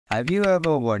Have you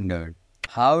ever wondered,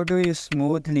 how do you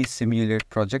smoothly simulate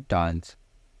projectiles?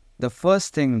 The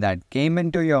first thing that came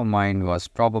into your mind was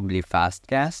probably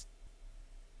FastCast.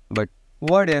 But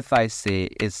what if I say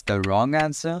it's the wrong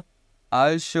answer?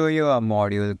 I'll show you a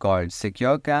module called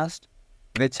SecureCast,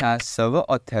 which has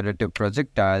server-authoritative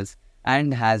projectiles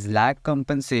and has lag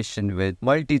compensation with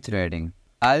multithreading.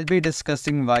 I'll be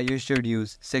discussing why you should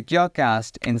use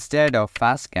SecureCast instead of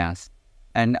FastCast,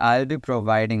 and I'll be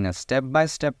providing a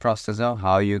step-by-step process of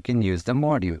how you can use the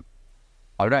module.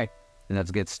 Alright,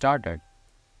 let's get started.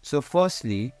 So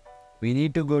firstly, we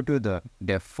need to go to the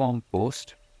dev form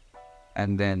post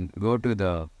and then go to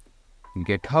the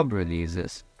GitHub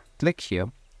releases. Click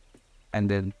here and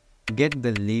then get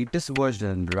the latest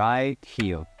version right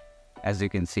here. As you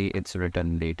can see, it's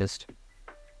written latest.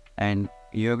 And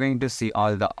you're going to see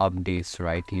all the updates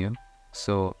right here.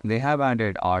 So they have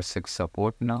added R6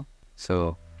 support now.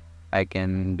 So I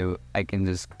can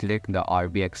just click the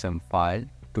RBXM file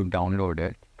to download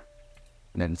it,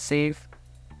 then save.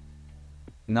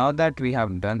 Now that we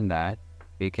have done that,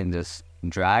 we can just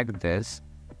drag this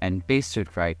and paste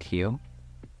it right here.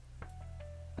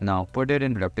 Now put it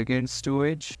in replicate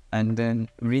storage and then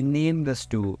rename this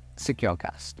to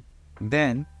SecureCast.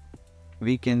 Then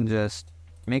we can just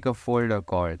make a folder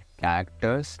called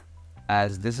characters,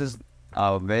 as this is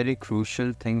a very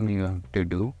crucial thing you have to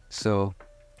do. So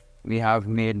we have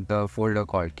made the folder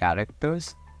called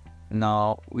characters.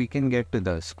 Now we can get to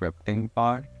the scripting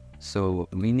part. So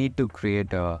we need to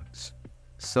create a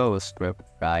server script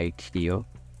right here.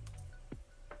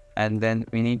 And then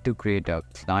we need to create a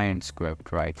client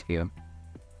script right here.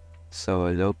 So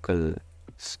local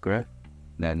script,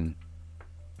 then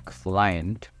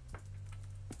client.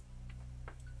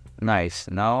 Nice.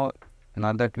 Now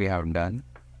that we have done,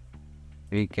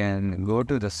 we can go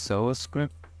to the server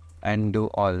script and do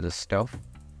all the stuff.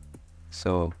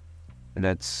 So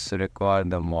let's require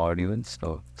the module.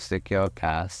 So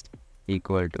SecureCast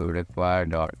equal to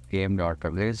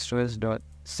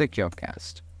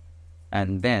require.game.publish_SecureCast.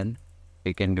 And then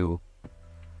we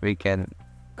can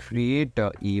create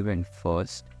an event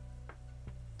first.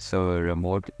 So a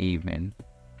remote event,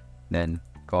 then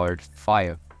called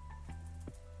fire.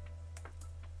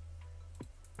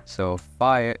 So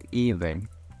fire event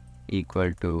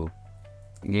equal to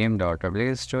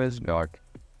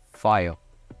game.publish_fire.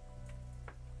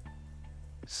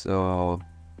 So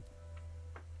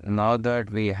now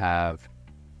that we have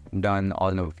done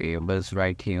all the variables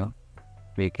right here,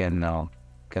 we can now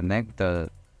connect the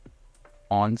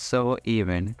on server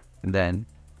event. Then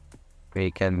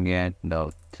we can get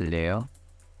the player,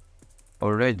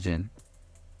 origin,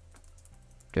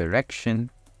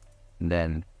 direction,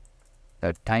 then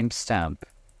the timestamp.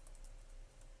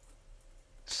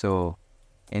 So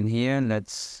in here,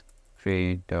 let's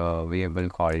create a variable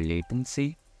called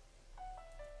latency.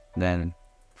 Then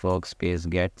workspace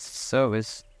gets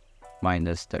service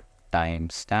minus the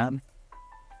timestamp.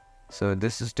 So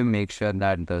this is to make sure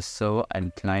that the server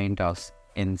and client are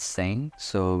in sync.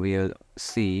 So we'll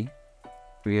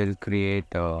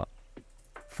create a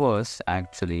first,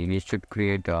 actually we should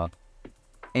create a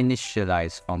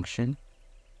initialize function.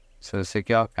 So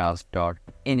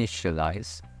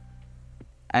SecureCast.initialize.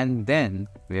 And then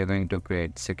we are going to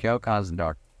create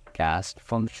SecureCast.cast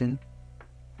function,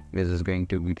 which is going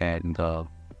to get the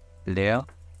layer,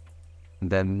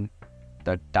 then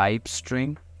the type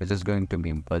string, which is going to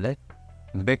be bullet,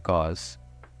 because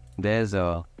there's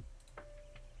a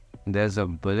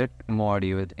bullet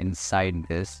module inside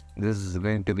this. This is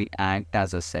going to be act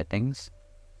as a settings.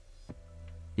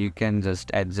 You can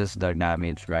just adjust the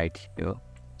damage right here.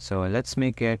 So let's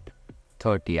make it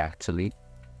 30 actually.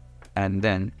 And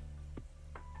then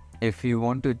if you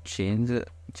want to change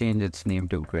its name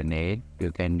to grenade,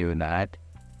 you can do that.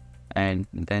 And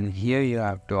then here you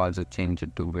have to also change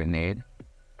it to grenade.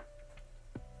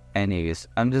 Anyways,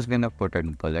 I'm just gonna put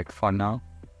in bullet for now.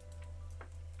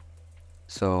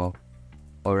 So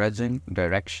origin,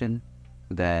 direction,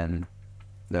 then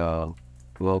the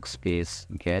workspace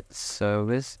gets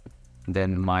service,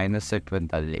 then minus it with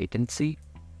the latency,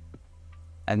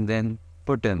 and then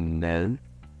put in nil.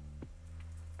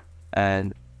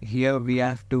 And here we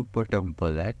have to put a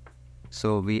bullet.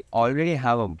 So we already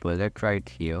have a bullet right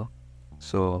here.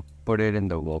 So put it in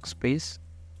the workspace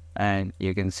and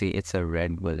you can see it's a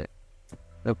red bullet.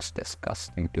 Looks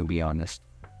disgusting, to be honest.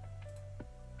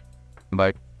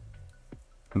 But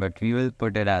we will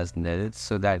put it as nil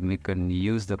so that we can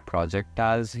use the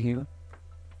projectiles here.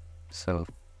 So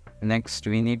next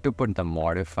we need to put the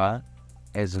modifier.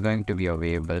 It's going to be a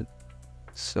variable.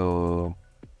 So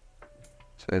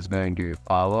it's going to be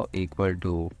power equal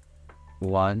to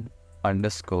 1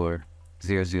 underscore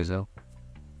 000.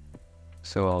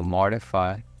 So our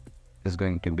modifier is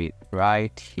going to be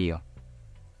right here.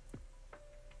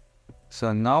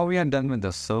 So now we are done with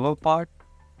the server part.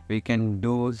 We can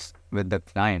do with the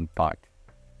client part.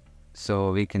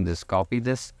 So we can just copy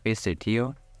this, paste it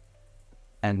here,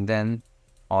 and then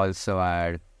also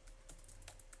add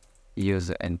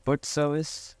user input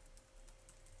service.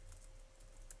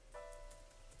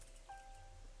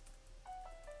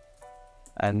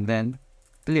 And then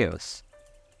players.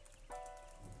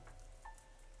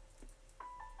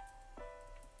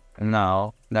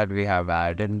 Now that we have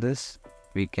added this,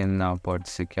 we can now put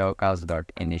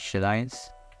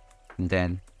SecureCast.initialize,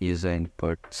 then user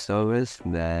input service,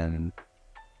 then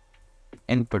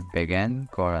input begin,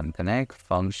 colon connect,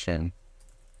 function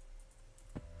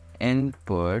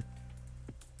input,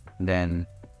 then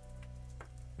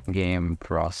game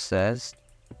processed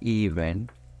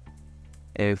event.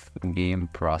 If game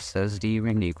processed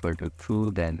event equal to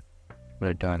true, then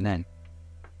return n.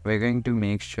 We're going to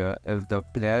make sure if the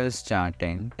player is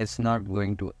chatting, it's not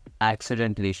going to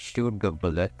accidentally shoot the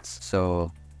bullets.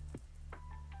 So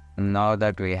now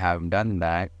that we have done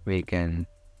that, we can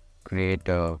create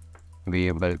a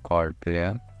variable called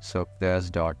player. So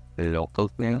players.local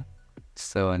player.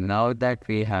 So now that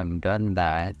we have done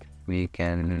that, we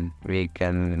can make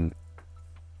a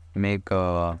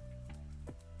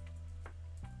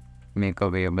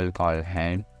variable called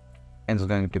head. It's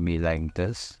going to be like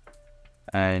this,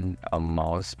 and a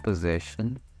mouse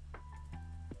position.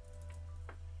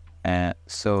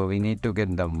 So we need to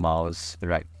get the mouse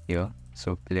right here.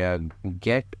 So player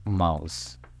get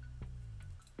mouse.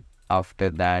 After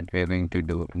that, we're going to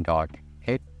do dot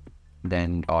hit,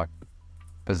 then dot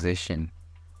position.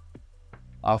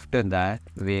 After that,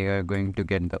 we are going to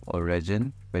get the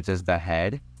origin, which is the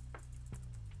head,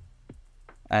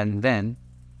 and then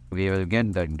we will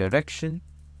get the direction,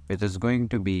 which is going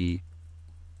to be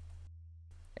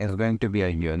a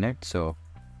unit. So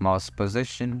mouse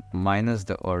position minus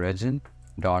the origin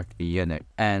dot unit.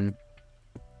 And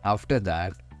after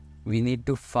that, we need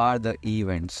to fire the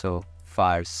event. So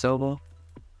fire server,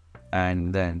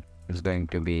 and then it's going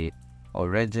to be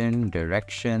origin,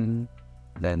 direction,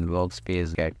 then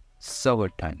workspace get server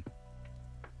time.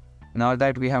 Now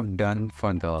that we have done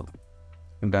for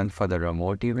the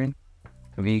remote event,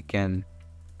 we can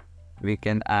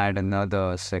add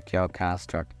another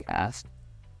SecureCast.cast.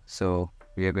 So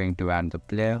we are going to add the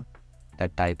player, the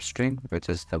type string, which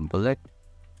is the bullet,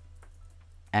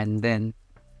 and then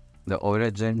the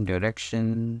origin,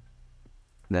 direction,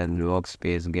 then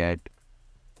workspace get,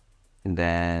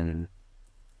 then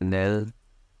nil,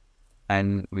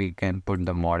 and we can put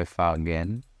the modifier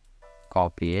again,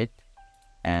 copy it,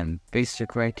 and paste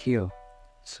it right here.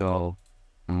 So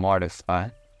modify.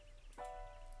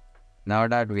 Now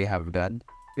that we have done,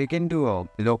 we can do a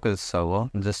local server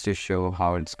just to show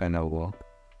how it's gonna work.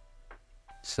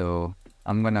 So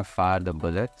I'm gonna fire the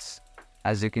bullets.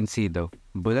 As you can see, the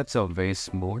bullets are very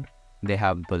smooth. They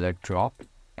have bullet drop.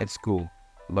 It's cool.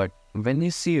 But when you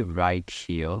see right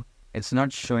here, it's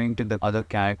not showing to the other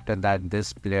character that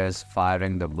this player is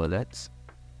firing the bullets.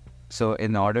 So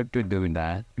in order to do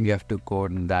that, you have to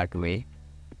code that way.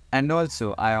 And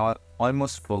also, I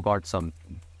almost forgot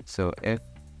something. So if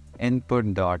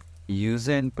input dot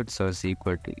user input source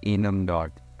equal to enum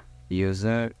dot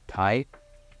user type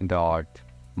dot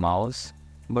mouse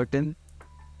button.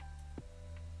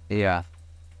 Yeah.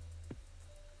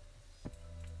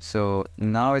 So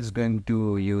now it's going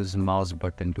to use mouse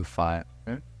button to fire.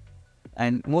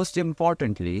 And most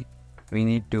importantly, we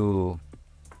need to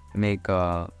make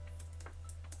a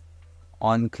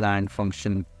on client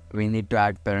function. We need to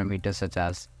add parameters such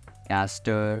as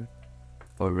caster,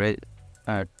 or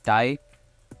type,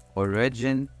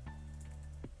 origin,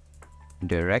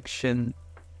 direction,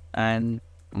 and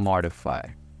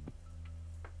modifier.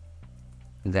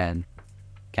 Then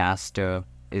caster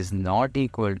is not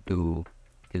equal to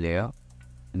clear.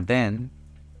 Then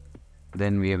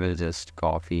we will just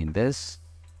copy this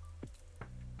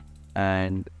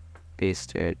and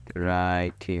paste it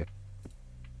right here.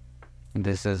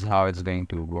 This is how it's going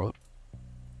to work.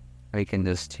 We can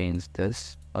just change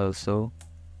this also.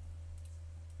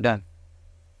 Done.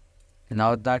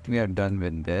 Now that we are done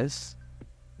with this,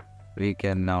 we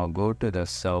can now go to the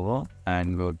server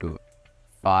and go to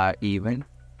fire event,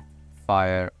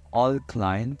 fire all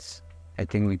clients. I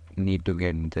think we need to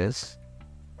get this,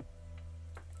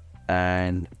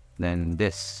 and then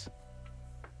this.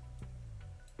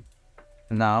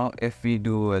 Now if we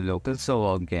do a local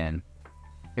server again,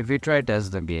 if we try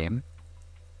test the game,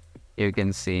 you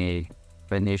can see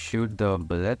when you shoot the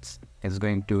bullets, it's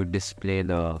going to display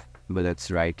the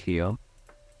bullets right here.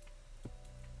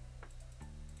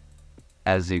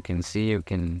 As you can see, you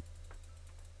can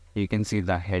see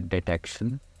the head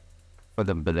detection for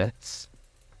the bullets.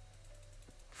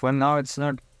 For now, it's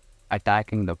not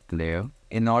attacking the player.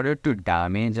 In order to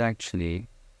damage,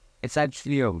 it's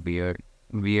actually a weird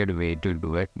way to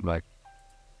do it, but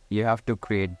you have to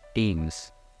create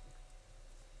teams.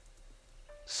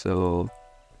 So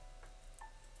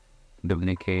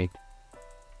duplicate.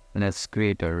 Let's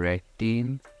create a red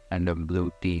team and a blue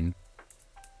team.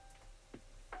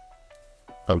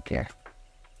 Okay.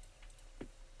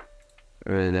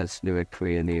 Let's do it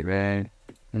really red.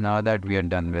 Now that we are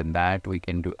done with that, we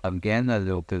can do again a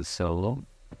local solo.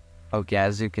 Okay,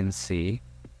 as you can see,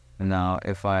 now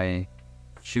if I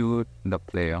shoot the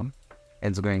player,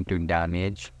 it's going to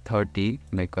damage 30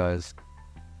 because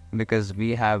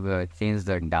we have changed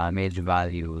the damage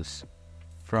values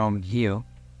from here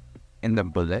in the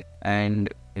bullet.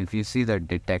 And if you see the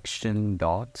detection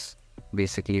dots,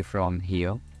 basically from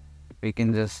here, we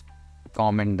can just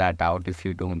comment that out if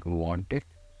you don't want it.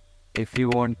 If you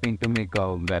want me to make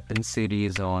a weapon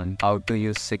series on how to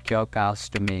use SecureCast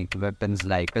to make weapons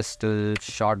like pistols,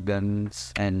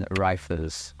 shotguns, and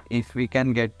rifles, if we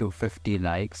can get to 50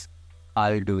 likes,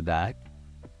 I'll do that.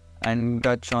 And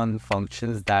touch on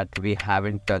functions that we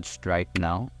haven't touched right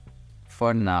now.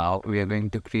 For now, we are going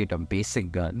to create a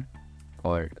basic gun,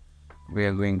 or we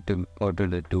are going to go to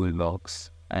the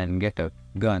toolbox and get a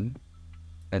gun.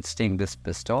 Let's take this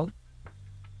pistol.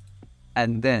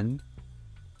 And then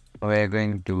we're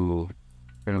going to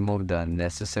remove the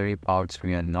unnecessary parts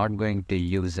we are not going to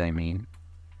use,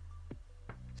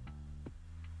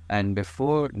 And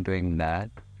before doing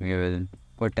that, we will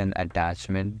put an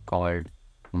attachment called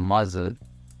muzzle.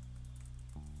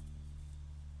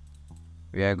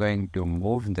 We are going to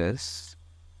move this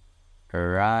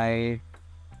right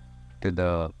to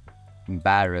the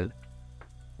barrel.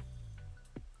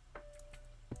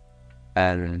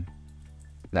 And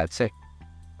that's it.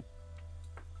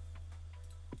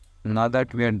 Now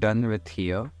that we are done with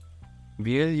here,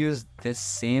 we'll use this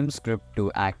same script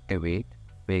to activate.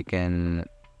 We can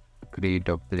create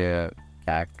a player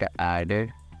character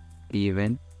added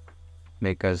event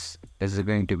because this is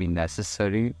going to be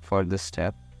necessary for this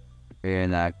step. We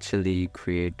can actually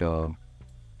create a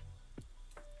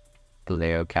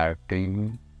player character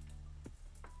event.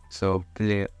 So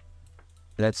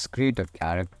let's create a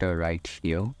character right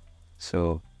here.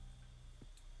 So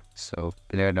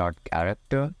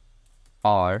player.character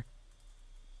or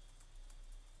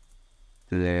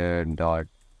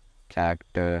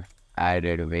player.character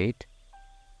added weight,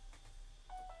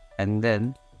 and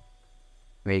then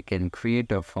we can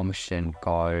create a function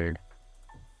called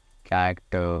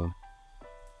character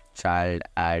child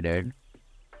added,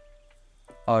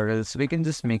 or else we can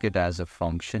just make it as a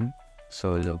function.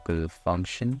 So local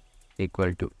function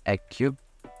equal to equip,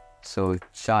 so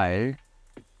child,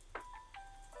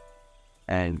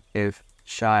 and if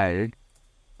child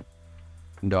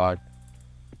dot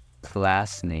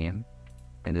class name,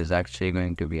 it is actually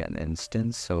going to be an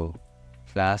instance, so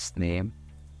class name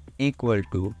equal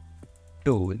to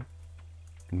tool,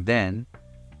 then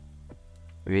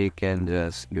we can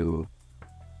just do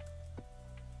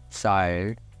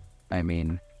child,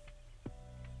 wait,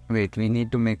 we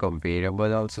need to make a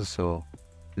variable also, so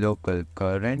local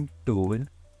current tool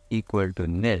equal to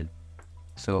nil.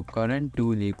 So current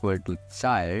tool equal to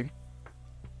child,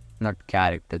 not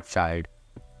character, child.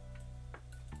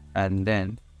 And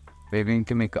then we're going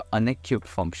to make an unequip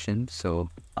function, so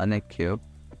unequip,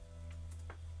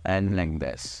 and like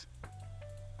this.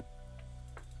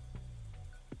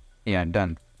 Yeah,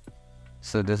 done.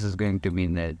 So this is going to be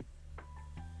nil.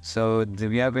 So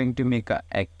we are going to make a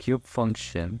equip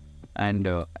function and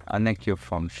a unequip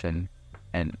function,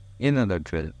 and another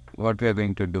drill. What we are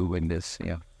going to do with this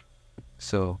here.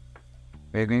 So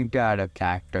we're going to add a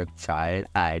character child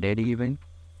added event.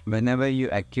 Whenever you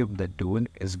equip the tool,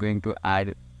 is going to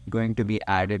be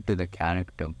added to the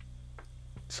character.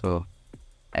 So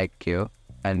equip,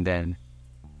 and then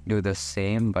do the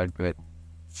same but with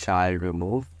child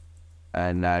remove,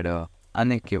 and add a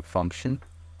unequip function.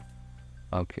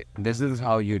 Okay, this is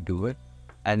how you do it,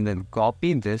 and then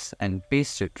copy this and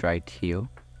paste it right here.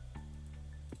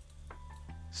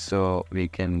 So we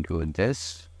can do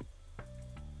this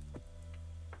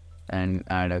and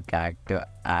add a character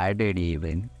added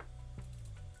event.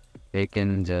 We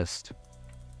can just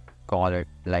call it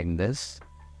like this,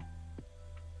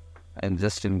 and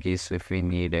just in case if we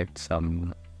need it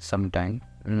sometime.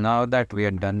 Now that we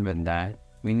are done with that,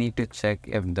 we need to check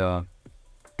if the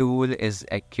tool is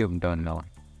equipped or not,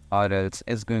 or else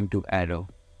it's going to error.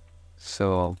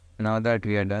 So Now that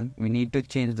we are done, we need to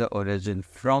change the origin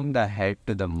from the head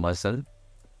to the muzzle.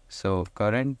 So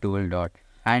current tool dot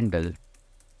handle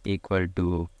equal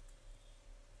to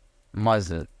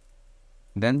muzzle,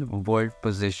 then world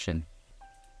position.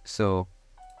 So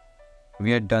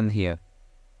we are done here.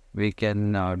 We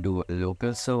can now do a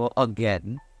local server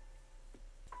again.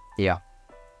 Yeah,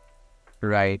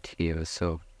 right here.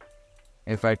 So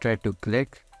if I try to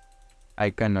click, I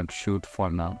cannot shoot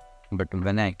for now. But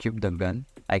when I equip the gun,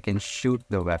 I can shoot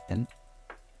the weapon.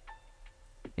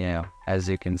 Yeah, as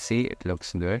you can see, it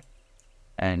looks good.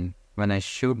 And when I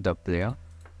shoot the player,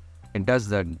 it does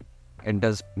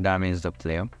damage the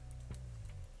player.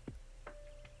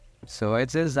 So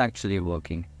it is actually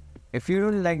working. If you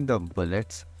don't like the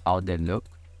bullets, how they look,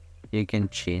 you can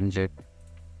change it.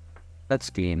 Let's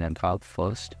clean it up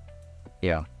first.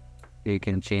 Yeah, you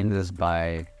can change this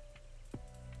by,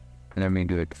 let me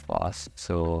do it fast.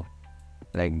 So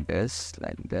like this,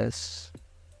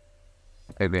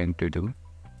 we're going to do.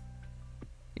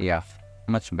 Yeah,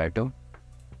 much better.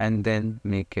 And then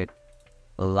make it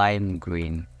lime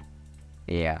green.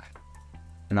 Yeah,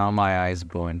 now my eyes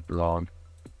burn long.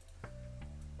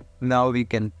 Now we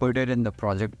can put it in the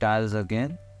projectiles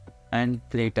again and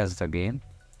play test the game.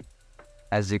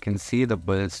 As you can see, the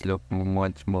bullets look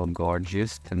much more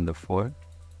gorgeous than before.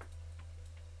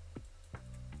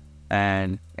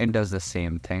 And it does the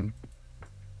same thing.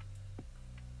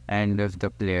 And if the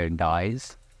player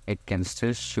dies, it can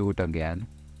still shoot again.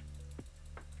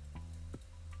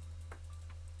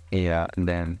 Yeah,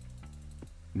 then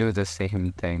do the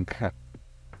same thing.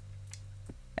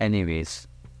 Anyways,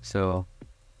 so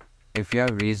if you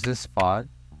have reached this far,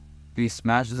 please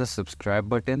smash the subscribe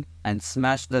button and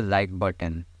smash the like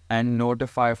button and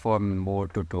notify for more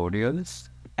tutorials.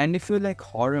 And if you like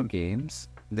horror games,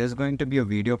 there's going to be a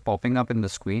video popping up in the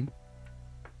screen.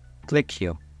 Click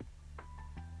here.